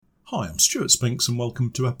Hi, I'm Stuart Spinks and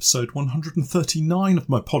welcome to episode 139 of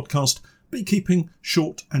my podcast, Beekeeping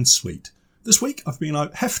Short and Sweet. This week I've been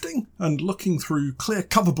out hefting and looking through clear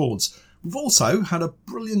cover boards. We've also had a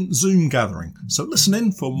brilliant Zoom gathering, so listen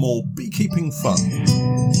in for more beekeeping fun.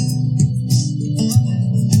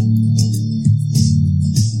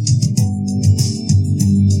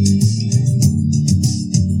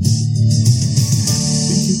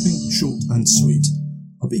 Beekeeping Short and Sweet.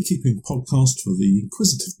 A beekeeping podcast for the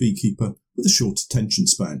inquisitive beekeeper with a short attention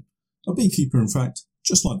span. A beekeeper, in fact,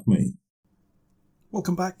 just like me.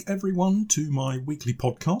 Welcome back, everyone, to my weekly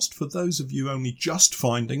podcast. For those of you only just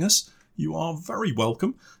finding us, you are very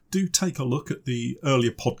welcome. Do take a look at the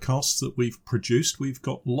earlier podcasts that we've produced. We've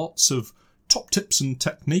got lots of top tips and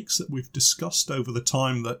techniques that we've discussed over the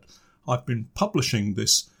time that I've been publishing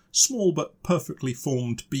this small but perfectly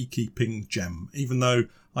formed beekeeping gem, even though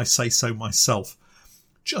I say so myself.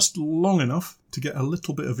 Just long enough to get a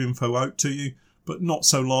little bit of info out to you, but not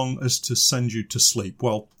so long as to send you to sleep.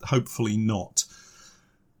 Well, hopefully not.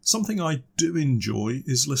 Something I do enjoy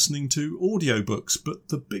is listening to audiobooks, but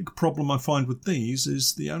the big problem I find with these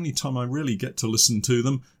is the only time I really get to listen to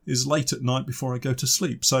them is late at night before I go to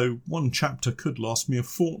sleep. So one chapter could last me a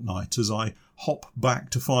fortnight as I hop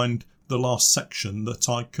back to find the last section that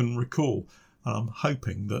I can recall. And I'm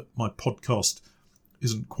hoping that my podcast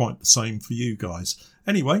isn't quite the same for you guys.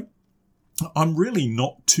 Anyway, I'm really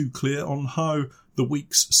not too clear on how the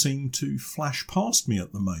weeks seem to flash past me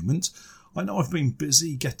at the moment. I know I've been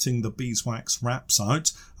busy getting the beeswax wraps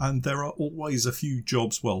out, and there are always a few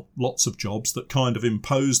jobs, well, lots of jobs that kind of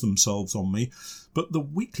impose themselves on me, but the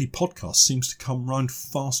weekly podcast seems to come round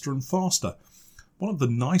faster and faster. One of the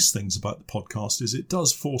nice things about the podcast is it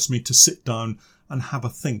does force me to sit down and have a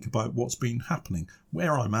think about what's been happening,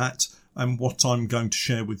 where I'm at, and what I'm going to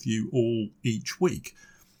share with you all each week.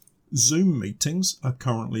 Zoom meetings are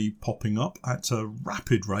currently popping up at a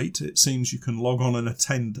rapid rate. It seems you can log on and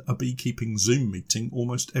attend a beekeeping Zoom meeting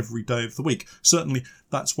almost every day of the week. Certainly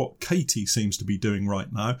that's what Katie seems to be doing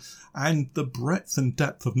right now. And the breadth and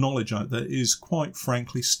depth of knowledge out there is quite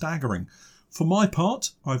frankly staggering. For my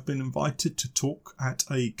part, I've been invited to talk at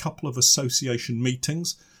a couple of association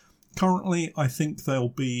meetings. Currently, I think they'll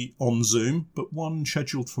be on Zoom, but one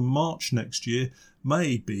scheduled for March next year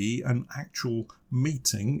may be an actual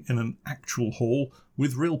meeting in an actual hall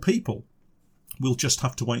with real people. We'll just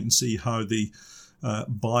have to wait and see how the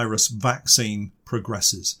virus vaccine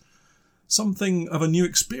progresses. Something of a new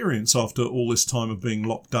experience after all this time of being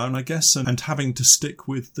locked down, I guess, and having to stick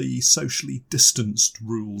with the socially distanced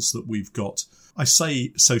rules that we've got. I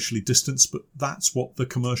say socially distanced, but that's what the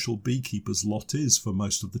commercial beekeepers lot is for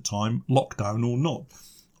most of the time, lockdown or not.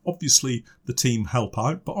 Obviously, the team help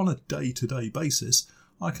out, but on a day-to-day basis,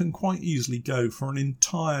 I can quite easily go for an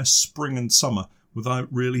entire spring and summer without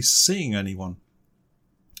really seeing anyone.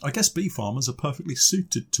 I guess bee farmers are perfectly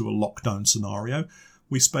suited to a lockdown scenario.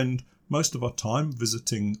 We spend most of our time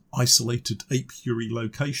visiting isolated apiary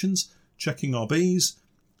locations, checking our bees,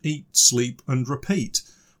 eat, sleep and repeat.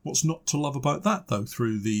 What's not to love about that, though,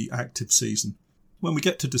 through the active season? When we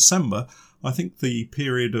get to December, I think the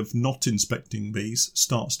period of not inspecting bees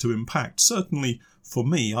starts to impact. Certainly for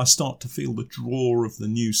me, I start to feel the draw of the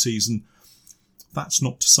new season. That's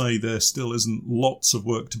not to say there still isn't lots of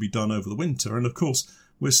work to be done over the winter. And of course,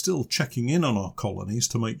 we're still checking in on our colonies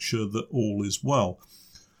to make sure that all is well.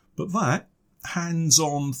 But that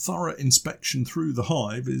hands-on, thorough inspection through the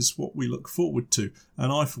hive is what we look forward to.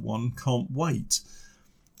 And I, for one, can't wait.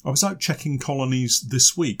 I was out checking colonies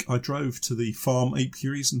this week. I drove to the farm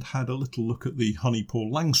apiaries and had a little look at the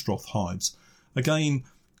Honeypore Langstroth hives. Again,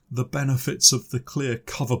 the benefits of the clear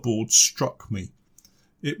coverboard struck me.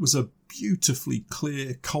 It was a beautifully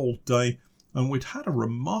clear, cold day, and we'd had a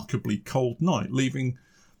remarkably cold night, leaving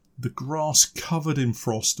the grass covered in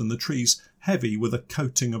frost and the trees heavy with a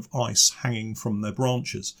coating of ice hanging from their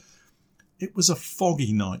branches. It was a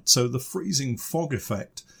foggy night, so the freezing fog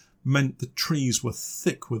effect meant the trees were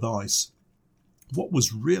thick with ice. What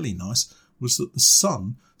was really nice was that the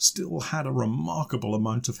sun still had a remarkable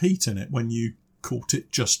amount of heat in it when you caught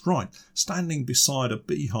it just right. Standing beside a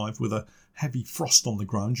beehive with a heavy frost on the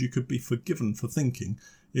ground, you could be forgiven for thinking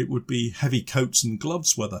it would be heavy coats and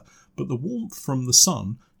gloves weather, but the warmth from the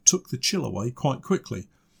sun took the chill away quite quickly.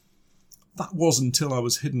 That was until I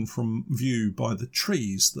was hidden from view by the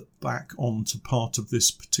trees that back onto part of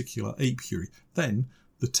this particular apiary. Then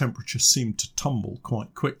the temperature seemed to tumble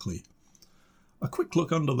quite quickly. A quick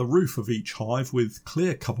look under the roof of each hive with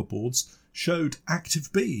clear coverboards showed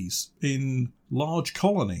active bees in large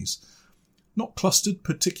colonies. Not clustered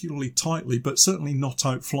particularly tightly, but certainly not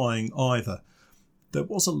outflying either. There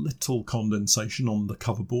was a little condensation on the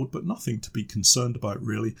coverboard, but nothing to be concerned about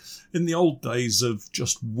really. In the old days of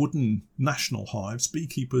just wooden national hives,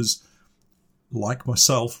 beekeepers, like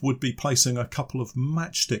myself, would be placing a couple of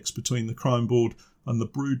matchsticks between the crown board and the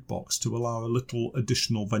brood box to allow a little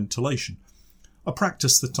additional ventilation. A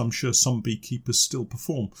practice that I'm sure some beekeepers still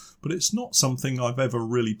perform, but it's not something I've ever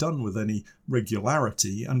really done with any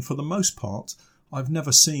regularity, and for the most part I've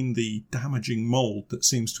never seen the damaging mould that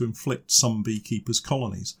seems to inflict some beekeepers'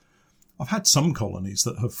 colonies. I've had some colonies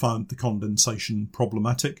that have found the condensation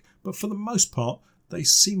problematic, but for the most part they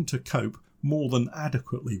seem to cope more than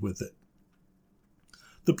adequately with it.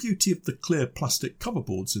 The beauty of the clear plastic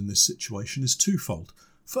coverboards in this situation is twofold.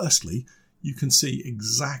 Firstly, you can see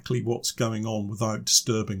exactly what's going on without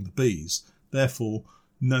disturbing the bees. Therefore,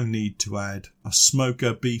 no need to add a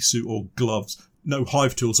smoker, bee suit or gloves, no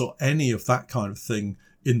hive tools or any of that kind of thing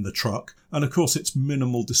in the truck. And of course, it's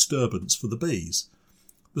minimal disturbance for the bees.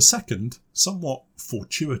 The second, somewhat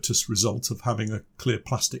fortuitous result of having a clear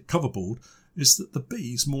plastic coverboard is that the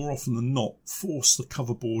bees, more often than not, force the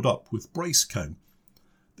coverboard up with brace comb.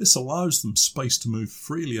 This allows them space to move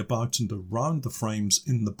freely about and around the frames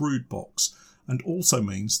in the brood box, and also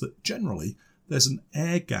means that generally there's an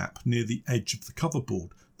air gap near the edge of the coverboard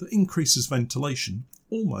that increases ventilation,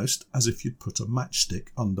 almost as if you'd put a matchstick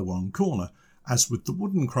under one corner, as with the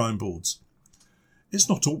wooden crown boards. It's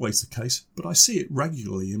not always the case, but I see it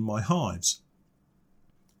regularly in my hives.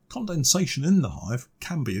 Condensation in the hive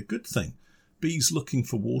can be a good thing. Bees looking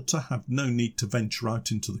for water have no need to venture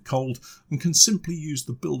out into the cold and can simply use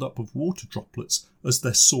the build-up of water droplets as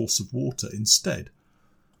their source of water instead.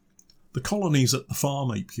 The colonies at the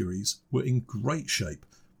farm apiaries were in great shape,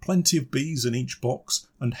 plenty of bees in each box,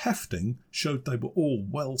 and hefting showed they were all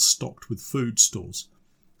well stocked with food stores.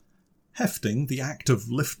 Hefting, the act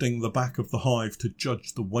of lifting the back of the hive to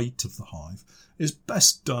judge the weight of the hive, is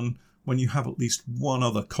best done when you have at least one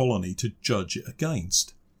other colony to judge it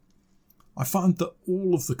against. I found that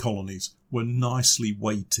all of the colonies were nicely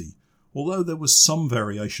weighty, although there was some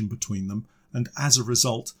variation between them, and as a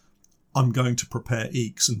result I'm going to prepare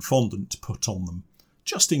eeks and fondant to put on them,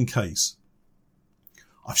 just in case.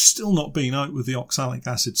 I've still not been out with the oxalic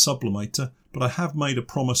acid sublimator, but I have made a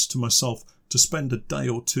promise to myself to spend a day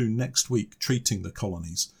or two next week treating the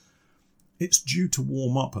colonies. It's due to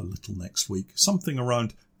warm up a little next week, something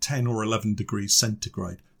around 10 or 11 degrees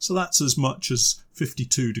centigrade, so that's as much as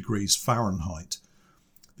 52 degrees Fahrenheit.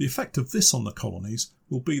 The effect of this on the colonies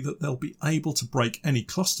will be that they'll be able to break any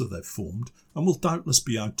cluster they've formed and will doubtless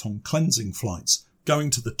be out on cleansing flights, going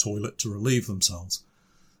to the toilet to relieve themselves.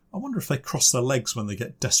 I wonder if they cross their legs when they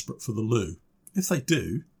get desperate for the loo. If they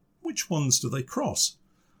do, which ones do they cross?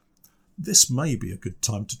 This may be a good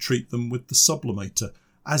time to treat them with the sublimator,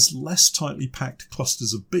 as less tightly packed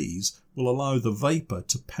clusters of bees will allow the vapour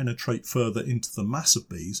to penetrate further into the mass of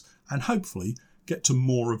bees and hopefully get to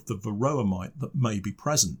more of the varroa mite that may be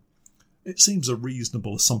present. It seems a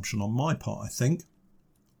reasonable assumption on my part, I think.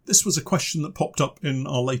 This was a question that popped up in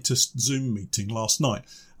our latest Zoom meeting last night,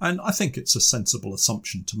 and I think it's a sensible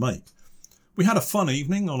assumption to make. We had a fun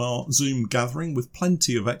evening on our Zoom gathering with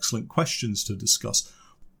plenty of excellent questions to discuss.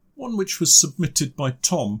 One which was submitted by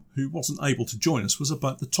Tom, who wasn't able to join us, was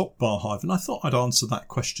about the top bar hive, and I thought I'd answer that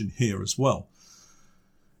question here as well.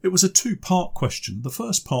 It was a two-part question, the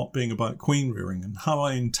first part being about queen rearing and how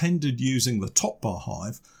I intended using the top bar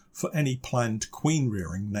hive for any planned queen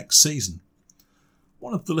rearing next season.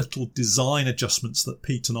 One of the little design adjustments that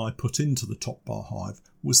Pete and I put into the top bar hive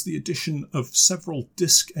was the addition of several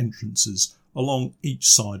disc entrances along each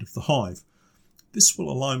side of the hive. This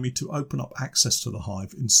will allow me to open up access to the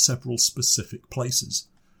hive in several specific places.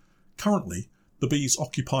 Currently, the bees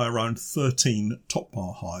occupy around 13 top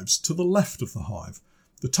bar hives to the left of the hive,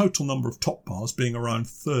 the total number of top bars being around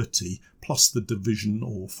 30 plus the division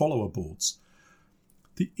or follower boards.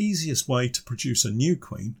 The easiest way to produce a new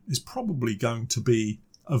queen is probably going to be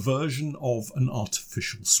a version of an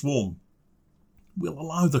artificial swarm. We'll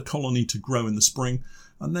allow the colony to grow in the spring,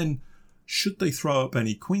 and then, should they throw up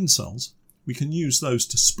any queen cells, we can use those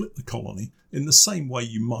to split the colony in the same way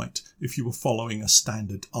you might if you were following a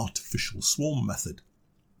standard artificial swarm method.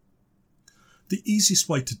 The easiest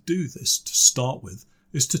way to do this to start with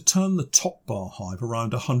is to turn the top bar hive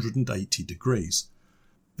around 180 degrees.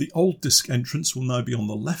 The old disc entrance will now be on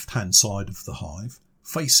the left-hand side of the hive,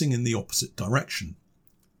 facing in the opposite direction.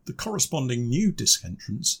 The corresponding new disc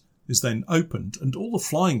entrance is then opened and all the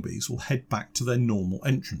flying bees will head back to their normal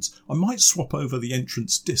entrance. I might swap over the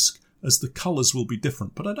entrance disc as the colours will be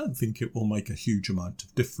different, but I don't think it will make a huge amount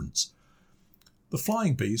of difference. The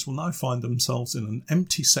flying bees will now find themselves in an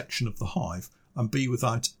empty section of the hive and be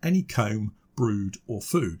without any comb, brood or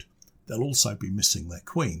food. They'll also be missing their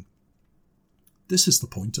queen. This is the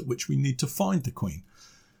point at which we need to find the queen.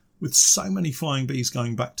 With so many flying bees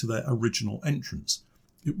going back to their original entrance,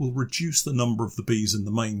 it will reduce the number of the bees in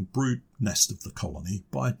the main brood nest of the colony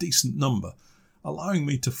by a decent number, allowing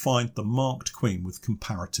me to find the marked queen with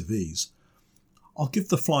comparative ease. I'll give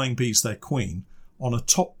the flying bees their queen on a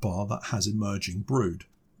top bar that has emerging brood.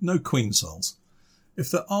 No queen cells. If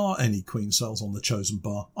there are any queen cells on the chosen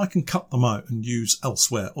bar, I can cut them out and use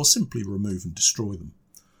elsewhere or simply remove and destroy them.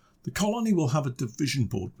 The colony will have a division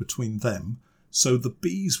board between them, so the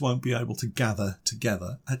bees won't be able to gather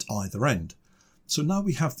together at either end. So now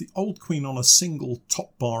we have the old queen on a single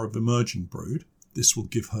top bar of emerging brood. This will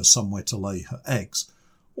give her somewhere to lay her eggs,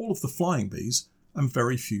 all of the flying bees, and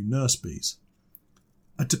very few nurse bees.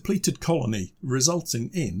 A depleted colony resulting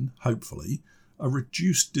in, hopefully, a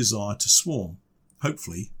reduced desire to swarm.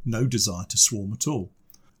 Hopefully, no desire to swarm at all.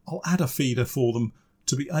 I'll add a feeder for them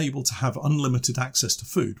to be able to have unlimited access to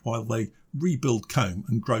food while they rebuild comb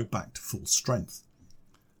and grow back to full strength.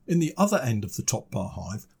 In the other end of the top bar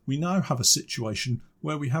hive, we now have a situation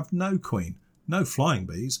where we have no queen, no flying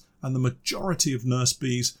bees, and the majority of nurse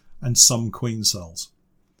bees and some queen cells.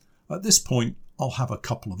 At this point, I'll have a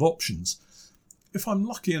couple of options. If I'm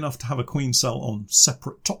lucky enough to have a queen cell on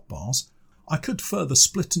separate top bars, I could further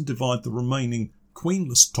split and divide the remaining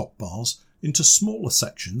queenless top bars into smaller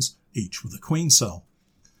sections, each with a queen cell.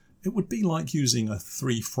 It would be like using a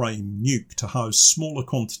 3-frame nuke to house smaller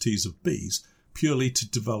quantities of bees purely to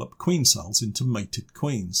develop queen cells into mated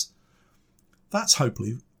queens. That's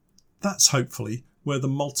hopefully where the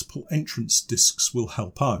multiple entrance discs will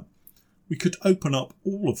help out. We could open up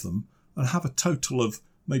all of them and have a total of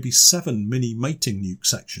maybe 7 mini mating nuke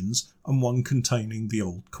sections and one containing the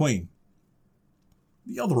old queen.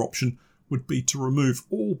 The other option would be to remove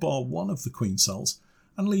all bar one of the queen cells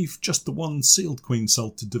and leave just the one sealed queen cell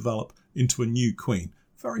to develop into a new queen,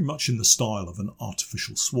 very much in the style of an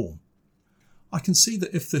artificial swarm. I can see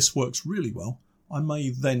that if this works really well, I may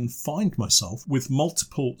then find myself with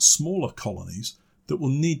multiple smaller colonies that will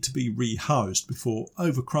need to be rehoused before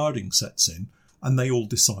overcrowding sets in and they all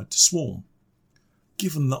decide to swarm.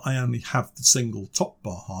 Given that I only have the single top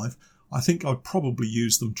bar hive, I think I'd probably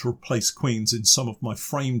use them to replace queens in some of my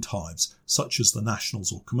framed hives, such as the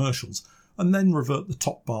nationals or commercials, and then revert the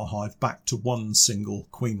top bar hive back to one single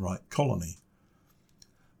queen-right colony.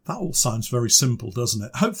 That all sounds very simple, doesn't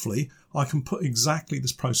it? Hopefully, I can put exactly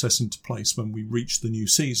this process into place when we reach the new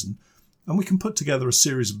season, and we can put together a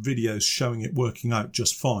series of videos showing it working out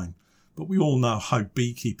just fine. But we all know how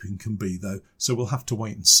beekeeping can be, though, so we'll have to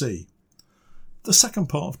wait and see. The second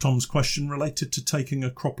part of Tom's question related to taking a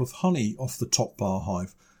crop of honey off the top bar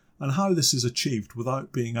hive and how this is achieved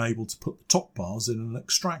without being able to put the top bars in an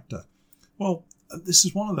extractor. Well, this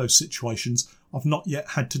is one of those situations I've not yet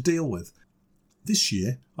had to deal with. This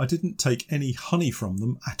year, I didn't take any honey from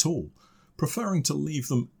them at all, preferring to leave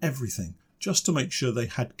them everything, just to make sure they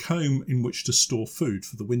had comb in which to store food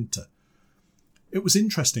for the winter. It was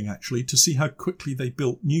interesting, actually, to see how quickly they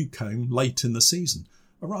built new comb late in the season,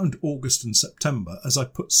 around August and September, as I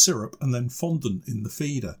put syrup and then fondant in the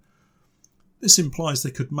feeder. This implies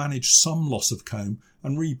they could manage some loss of comb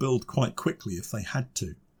and rebuild quite quickly if they had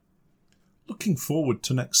to. Looking forward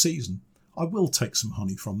to next season, I will take some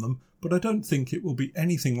honey from them, but I don't think it will be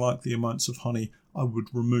anything like the amounts of honey I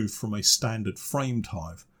would remove from a standard framed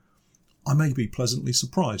hive. I may be pleasantly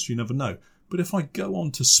surprised, you never know, but if I go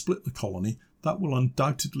on to split the colony, that will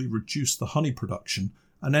undoubtedly reduce the honey production,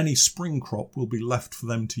 and any spring crop will be left for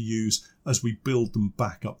them to use as we build them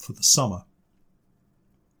back up for the summer.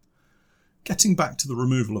 Getting back to the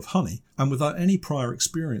removal of honey, and without any prior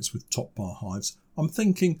experience with top bar hives, I'm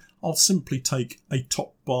thinking I'll simply take a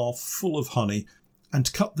top bar full of honey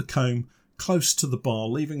and cut the comb close to the bar,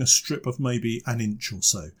 leaving a strip of maybe an inch or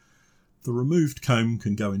so. The removed comb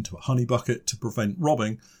can go into a honey bucket to prevent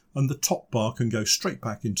robbing, and the top bar can go straight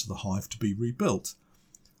back into the hive to be rebuilt.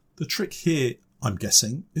 The trick here, I'm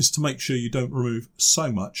guessing, is to make sure you don't remove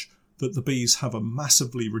so much that the bees have a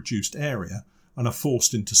massively reduced area and are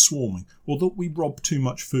forced into swarming, or that we rob too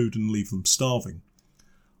much food and leave them starving.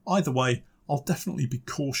 Either way, I'll definitely be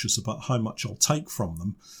cautious about how much I'll take from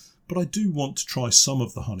them, but I do want to try some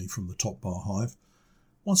of the honey from the top bar hive.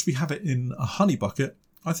 Once we have it in a honey bucket,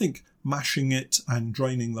 I think mashing it and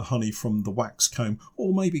draining the honey from the wax comb,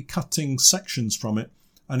 or maybe cutting sections from it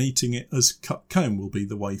and eating it as cut comb, will be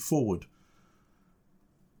the way forward.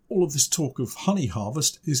 All of this talk of honey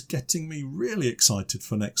harvest is getting me really excited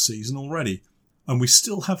for next season already, and we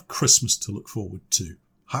still have Christmas to look forward to.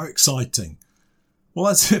 How exciting! Well,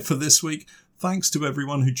 that's it for this week. Thanks to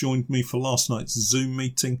everyone who joined me for last night's Zoom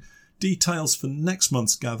meeting. Details for next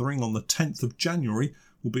month's gathering on the 10th of January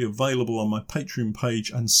will be available on my Patreon page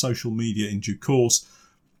and social media in due course,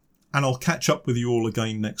 and I'll catch up with you all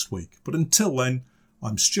again next week. But until then,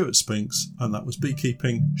 I'm Stuart Spinks, and that was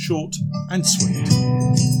Beekeeping Short and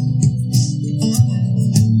Sweet.